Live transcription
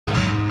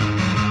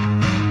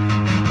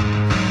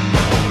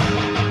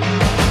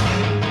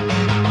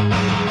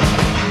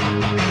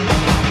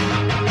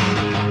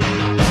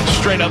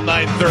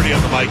9:30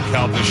 on the Mike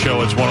Calta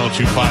Show. It's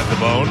 102.5 The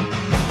Bone.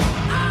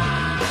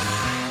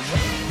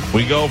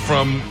 We go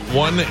from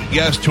one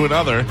guest to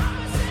another.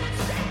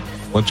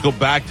 Let's go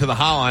back to the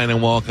hotline and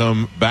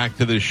welcome back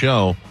to the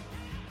show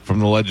from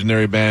the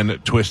legendary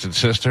band Twisted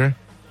Sister.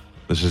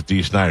 This is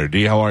D. Snider.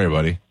 D, how are you,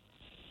 buddy?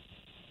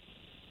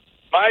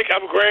 Mike,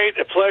 I'm great.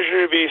 A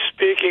pleasure to be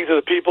speaking to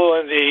the people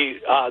in the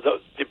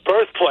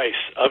birthplace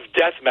of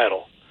death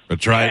metal.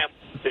 That's right.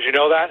 Did you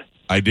know that?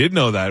 I did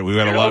know that. We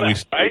had a lot.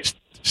 Right?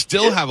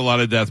 Still have a lot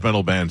of death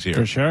metal bands here.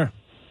 For sure.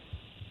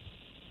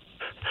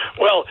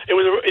 Well, it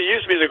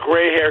used to be the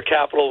gray hair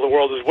capital of the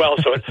world as well,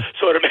 so it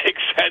sort of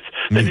makes sense.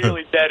 They're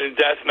nearly dead in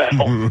death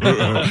metal.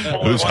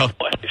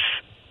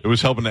 It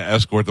was helping to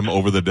escort them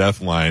over the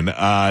death line.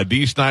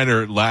 D.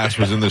 Snider last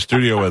was in the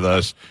studio with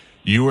us.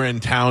 You were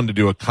in town to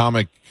do a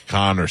Comic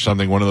Con or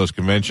something, one of those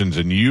conventions,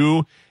 and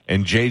you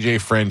and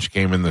JJ French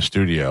came in the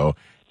studio.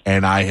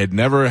 And I had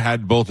never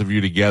had both of you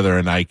together,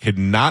 and I could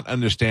not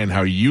understand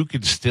how you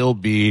could still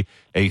be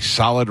a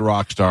solid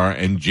rock star,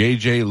 and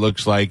JJ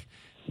looks like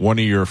one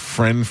of your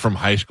friend from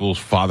high school's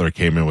father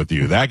came in with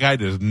you. That guy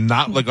does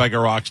not look like a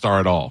rock star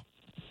at all.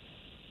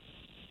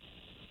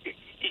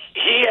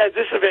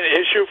 This has been an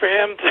issue for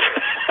him.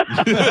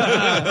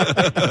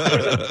 There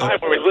was a time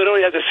where we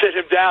literally had to sit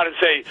him down and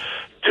say,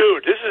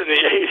 dude, this is in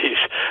the 80s.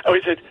 And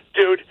we said,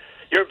 dude,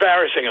 you're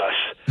embarrassing us.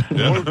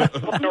 Yeah. We're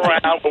walking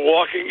around, we're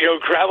walking,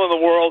 traveling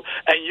the world,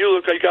 and you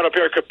look like you got a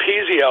pair of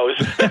Capezios.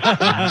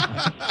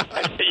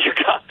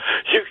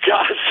 you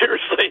got,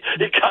 seriously,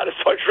 you got to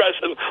start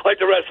dressing like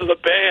the rest of the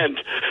band.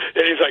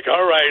 And he's like,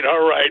 all right,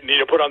 and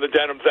you put on the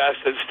denim vest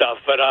and stuff.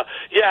 But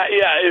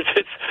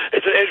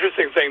it's an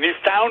interesting thing. The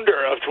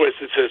founder of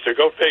Twisted Sister,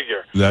 go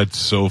figure. That's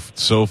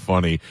so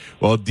funny.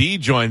 Well, Dee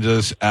joins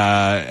us,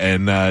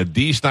 and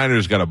Dee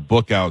Snider's got a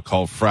book out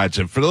called Frats.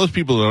 And for those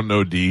people who don't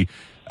know Dee,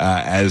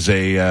 as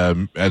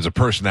a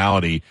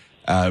personality,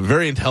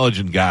 very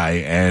intelligent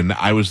guy. And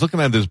I was looking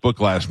at this book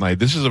last night.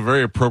 This is a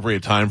very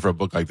appropriate time for a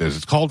book like this.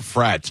 It's called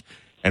Frats,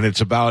 and it's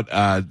about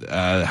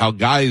how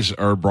guys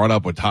are brought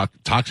up with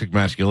toxic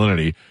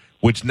masculinity,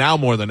 which now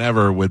more than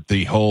ever with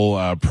the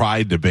whole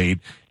pride debate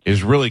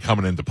is really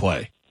coming into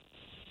play.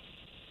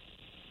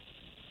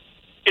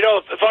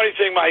 The funny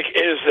thing, Mike,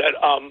 is that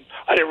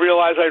I didn't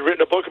realize I'd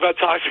written a book about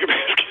toxic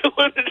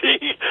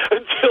masculinity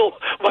until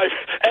my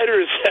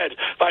editor said,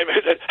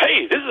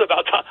 "Hey, this is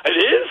about it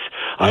is."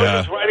 Yeah. I was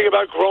just writing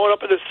about growing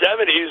up in the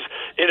 '70s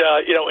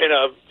in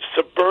a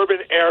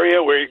suburban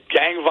area where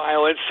gang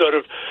violence sort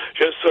of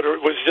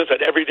was just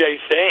an everyday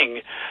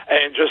thing,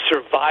 and just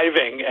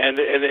surviving and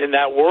in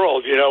that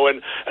world,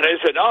 And they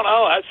said, "No,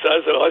 that's."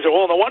 I said,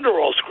 "Well, no wonder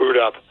we're all screwed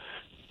up."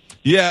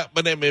 Yeah,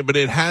 but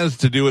it has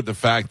to do with the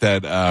fact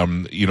that,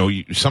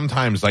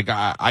 sometimes, like,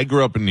 I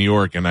grew up in New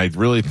York, and I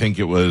really think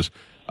it was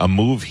a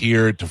move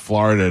here to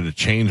Florida to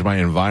change my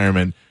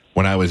environment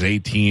when I was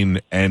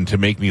 18 and to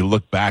make me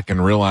look back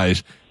and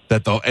realize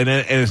that and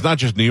it's not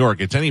just New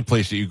York, it's any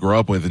place that you grow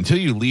up with. Until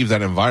you leave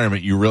that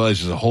environment, you realize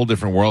there's a whole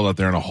different world out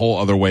there and a whole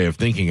other way of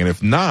thinking. And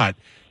if not,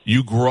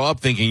 you grow up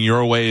thinking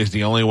your way is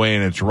the only way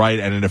and it's right,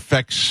 and it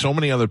affects so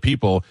many other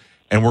people.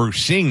 And we're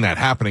seeing that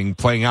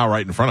playing out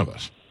right in front of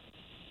us.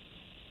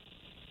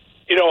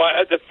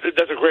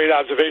 That's a great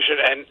observation,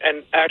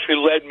 and actually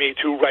led me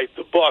to write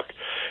the book,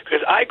 because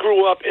I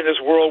grew up in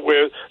this world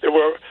where there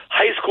were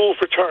high school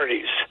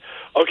fraternities,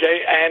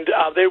 okay, and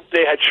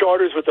they had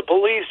charters with the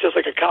police, just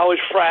like a college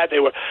frat. They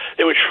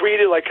were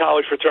treated like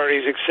college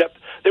fraternities, except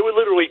they were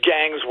literally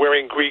gangs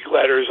wearing Greek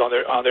letters on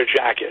their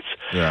jackets,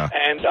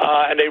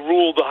 and they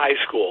ruled the high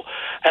school.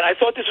 And I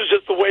thought this was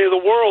just the way of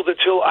the world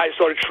until I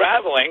started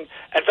traveling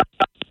and found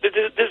out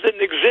this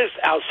didn't exist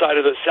outside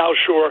of the South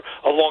Shore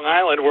of Long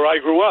Island where I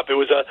grew up. And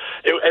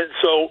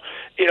so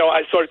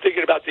I started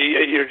thinking about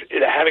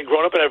having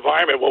grown up in an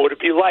environment. What would it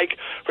be like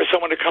for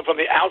someone to come from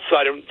the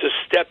outside and to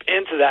step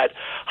into that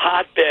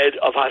hotbed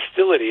of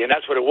hostility? And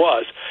that's what it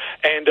was.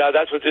 And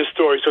that's what this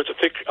story. So it's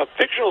a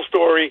fictional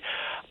story,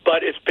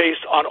 but it's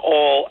based on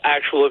all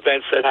actual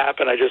events that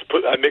happened. I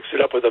mixed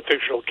it up with a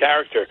fictional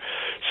character.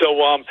 So,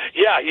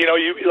 you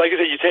like I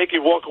said,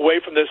 you walk away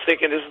from this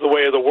thinking this is the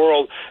way of the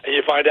world, and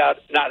you find out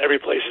not every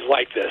place is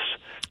like this.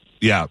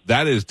 Yeah,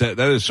 that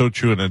is so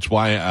true, and that's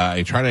why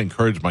I try to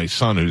encourage my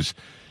son, who's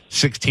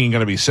 16, going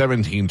to be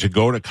 17, to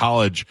go to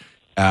college,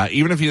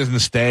 even if he doesn't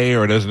stay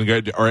or doesn't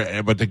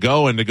go, but to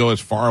go as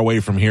far away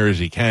from here as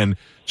he can,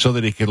 so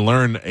that he can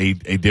learn a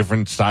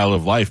different style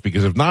of life.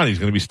 Because if not, he's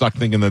going to be stuck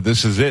thinking that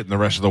this is it, and the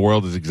rest of the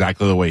world is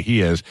exactly the way he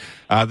is.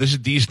 This is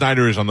Dee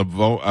Snider is on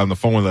the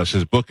phone with us.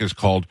 His book is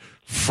called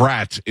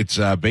Frat. It's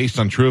based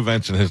on true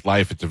events in his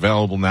life. It's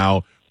available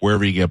now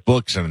wherever you get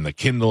books and in the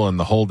Kindle and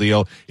the whole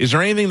deal. Is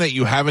there anything that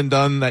you haven't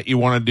done that you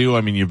want to do?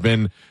 I mean, you've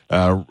been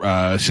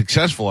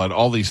successful at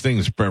all these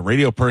things: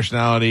 radio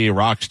personality,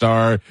 rock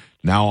star,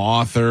 now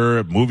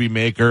author, movie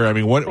maker. I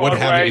mean, what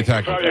haven't you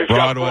tackled?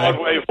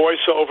 Broadway,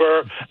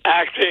 voiceover,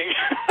 acting.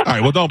 All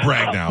right, well, don't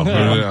brag now.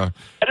 I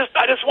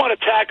just want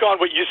to tack on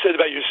what you said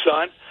about your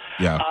son.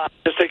 Yeah.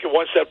 Just take it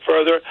one step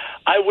further.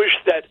 I wish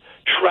that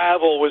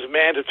travel was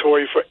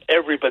mandatory for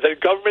everybody. The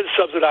government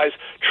subsidized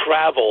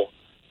travel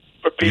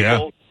for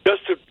people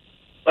just to,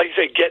 like you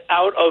say, get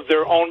out of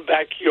their own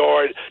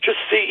backyard, just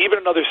see even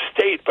another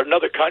state, but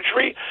another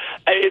country.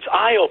 It's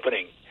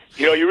eye-opening.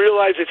 You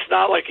realize it's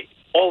not like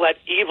all that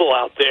evil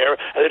out there,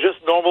 and they're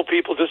just normal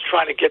people just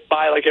trying to get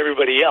by like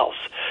everybody else.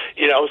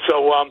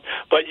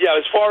 But yeah,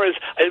 as far as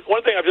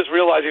one thing I'm just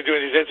realizing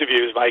doing these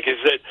interviews, Mike, is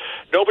that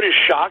nobody's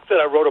shocked that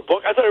I wrote a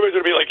book. I thought everybody's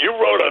going to be like, you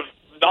wrote a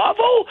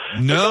novel?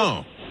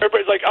 No.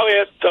 Everybody's like, oh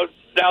yeah, so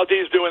now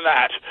Dee's doing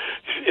that.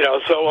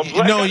 So I'm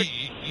glad. No,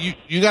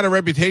 you got a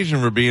reputation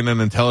for being an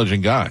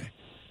intelligent guy.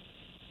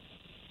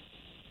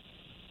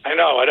 I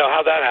know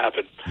how that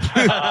happened.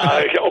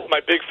 I opened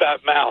my big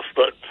fat mouth,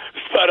 but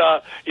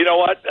you know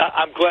what?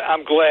 I'm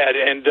glad,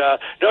 and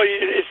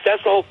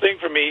that's the whole thing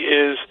for me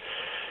is.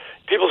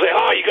 People say,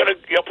 "Oh, you got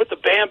to put the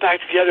band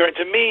back together," and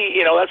to me,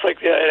 that's like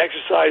an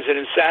exercise in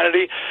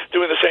insanity,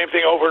 doing the same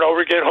thing over and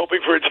over again, hoping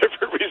for a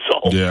different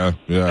result. Yeah.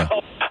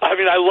 I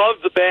mean, I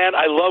love the band,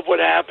 I love what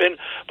happened,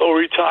 but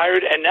we're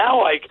retired, and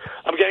now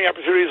I'm getting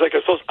opportunities. Like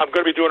I'm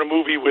going to be doing a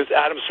movie with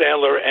Adam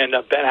Sandler and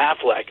Ben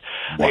Affleck.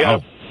 Wow. I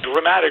got a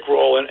dramatic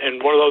role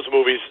in one of those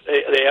movies.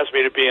 They asked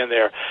me to be in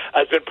there.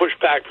 It's been pushed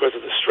back because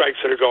of the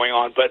strikes that are going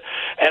on,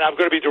 and I'm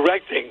going to be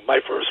directing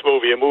my first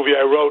movie, a movie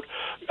I wrote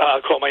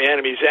called My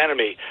Enemy's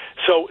Enemy.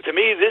 So to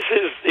me, this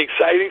is the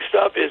exciting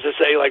stuff, is to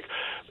say, like,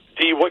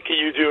 Dee, what can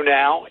you do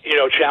now?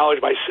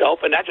 Challenge myself.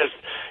 And not just,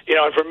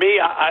 and for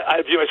me,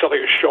 I view myself like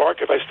a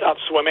shark. If I stop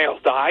swimming, I'll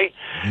die.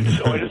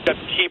 So I just have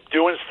to keep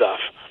doing stuff.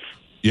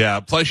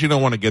 Yeah, plus you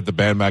don't want to get the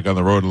band back on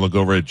the road and look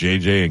over at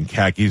JJ in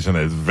khakis and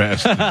a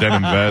vest,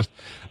 denim vest.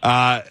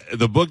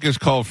 The book is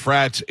called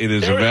Frats. It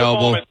is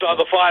available. There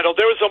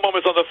was some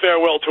moments on the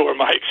farewell tour,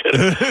 Mike.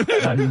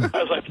 I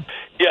was like,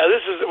 yeah,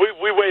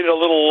 we waited a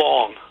little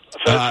long.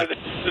 So this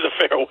is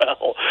a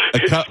farewell.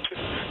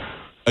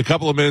 A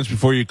couple of minutes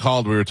before you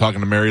called, we were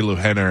talking to Mary Lou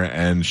Henner,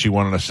 and she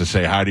wanted us to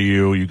say hi to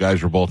you. You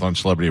guys were both on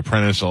Celebrity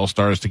Apprentice, All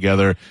Stars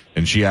together,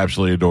 and she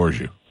absolutely adores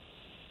you.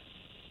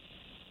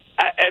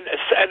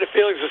 And the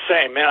feeling's the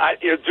same, man.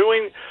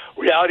 Doing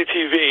reality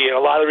TV, and a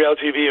lot of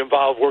reality TV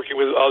involved working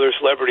with other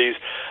celebrities,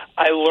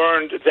 I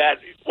learned that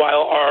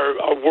while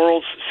our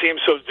worlds seem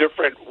so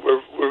different,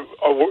 we're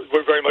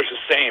very much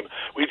the same.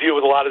 We deal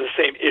with a lot of the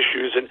same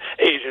issues, and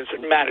agents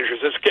and managers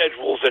and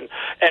schedules and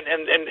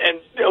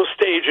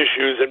stage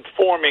issues and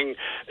forming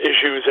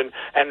issues. And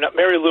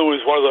Mary Lou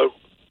is one of the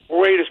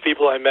greatest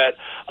people I met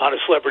on a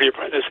Celebrity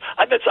Apprentice.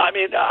 I did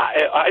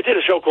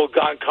a show called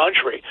Gone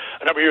Country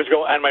a number of years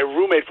ago, and my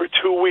roommate for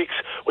 2 weeks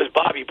was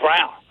Bobby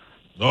Brown.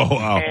 Oh,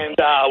 wow. And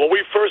when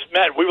we first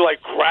met, we were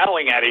like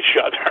growling at each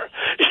other,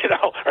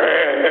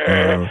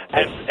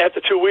 and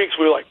after 2 weeks,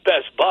 we were like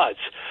best buds.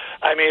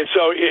 I mean,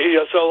 so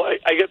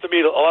I get to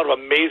meet a lot of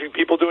amazing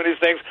people doing these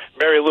things.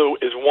 Mary Lou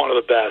is one of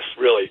the best,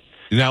 really.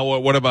 Now,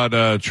 what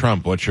about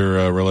Trump? What's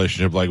your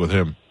relationship like with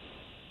him?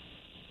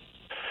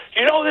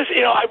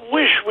 I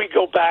wish we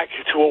go back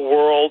to a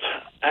world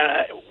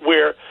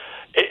where,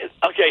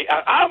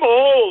 I'm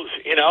old,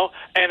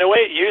 and the way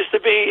it used to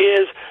be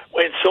is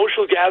when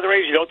social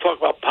gatherings, you don't talk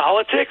about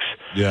politics,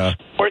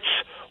 sports,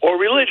 or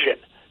religion.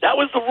 That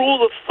was the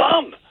rule of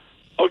thumb,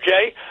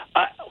 okay?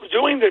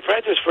 Doing The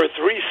Apprentice for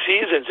 3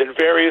 seasons in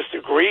various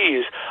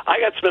degrees, I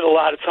got to spend a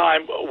lot of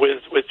time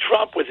with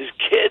Trump, with his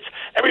kids,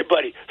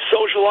 everybody,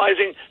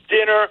 socializing,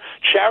 dinner,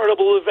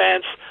 charitable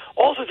events,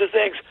 all sorts of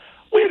things.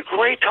 We had a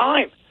great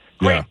time.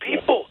 Great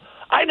people.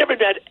 I never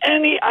had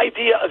any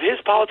idea of his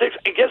politics,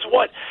 and guess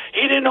what?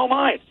 He didn't know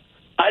mine.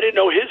 I didn't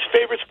know his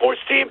favorite sports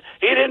team.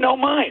 He didn't know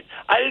mine.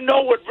 I didn't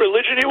know what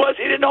religion he was.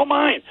 He didn't know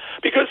mine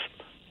because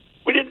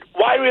we didn't.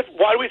 Why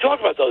do we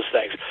talk about those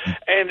things?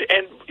 And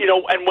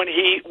when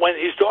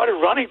he started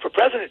running for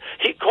president,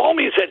 he called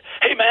me and said,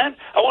 "Hey man,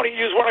 I want to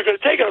use one. I'm going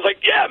to take it." I was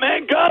like, "Yeah,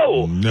 man,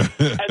 go."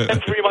 And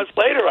then 3 months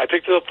later, I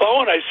picked up the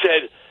phone. I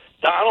said,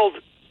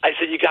 "Donald," I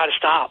said, "you got to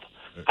stop.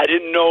 I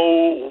didn't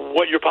know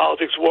what your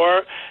politics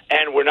were,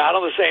 and we're not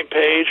on the same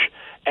page,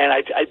 and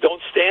I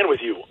don't stand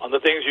with you on the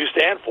things you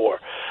stand for,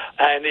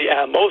 and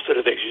most of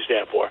the things you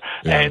stand for."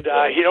 Yeah. And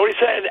you know what he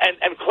said?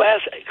 And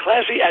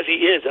classy as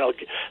he is, and I'll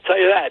tell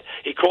you that,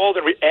 he called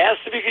and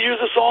asked if he could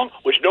use a song,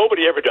 which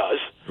nobody ever does.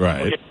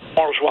 Right.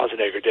 Arnold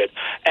Schwarzenegger did.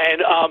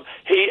 And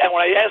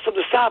when I asked him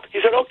to stop,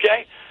 he said,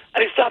 okay,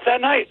 and he stopped that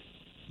night.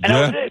 And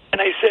that was it. And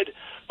I said,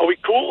 are we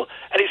cool?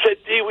 And he said,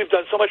 Dee, we've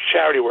done so much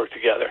charity work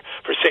together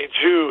for St.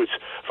 Jude's,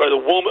 for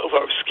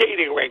for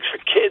skating rinks, for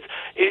kids.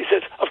 He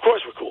says, of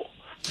course we're cool.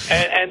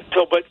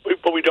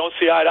 But we don't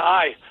see eye to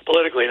eye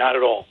politically, not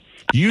at all.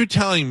 You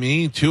telling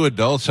me 2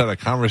 adults had a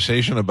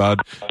conversation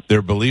about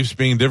their beliefs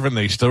being different,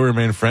 they still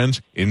remain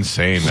friends?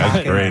 Insane.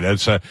 That's great.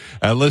 That's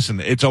listen,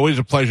 it's always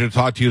a pleasure to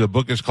talk to you. The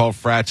book is called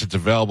Frats. It's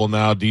available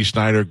now. Dee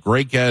Snider,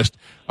 great guest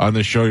on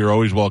the show. You're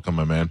always welcome,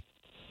 my man.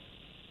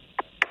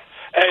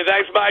 Hey,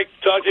 thanks, Mike.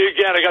 Talk to you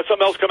again. I got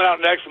something else coming out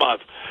next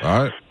month.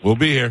 All right. We'll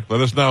be here.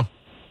 Let us know.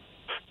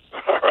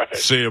 All right.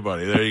 See you,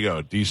 buddy. There you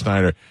go. Dee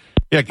Snider.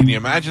 Yeah, can you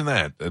imagine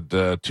that?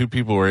 That 2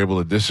 people were able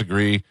to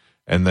disagree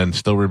and then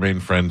still remain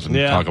friends and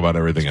talk about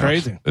everything else.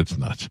 Crazy. It's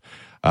nuts.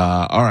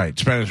 All right,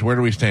 Spanish, where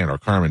do we stand? Or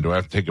Carmen, do I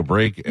have to take a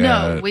break?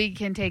 No, we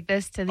can take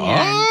this to the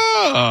end.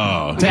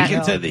 Oh, Take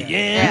it to the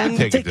end.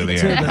 Take it to the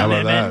end. How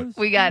about that?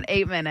 We got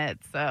 8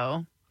 minutes,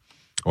 so.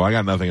 Well, I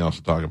got nothing else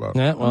to talk about.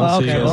 Yeah, well, see okay. you.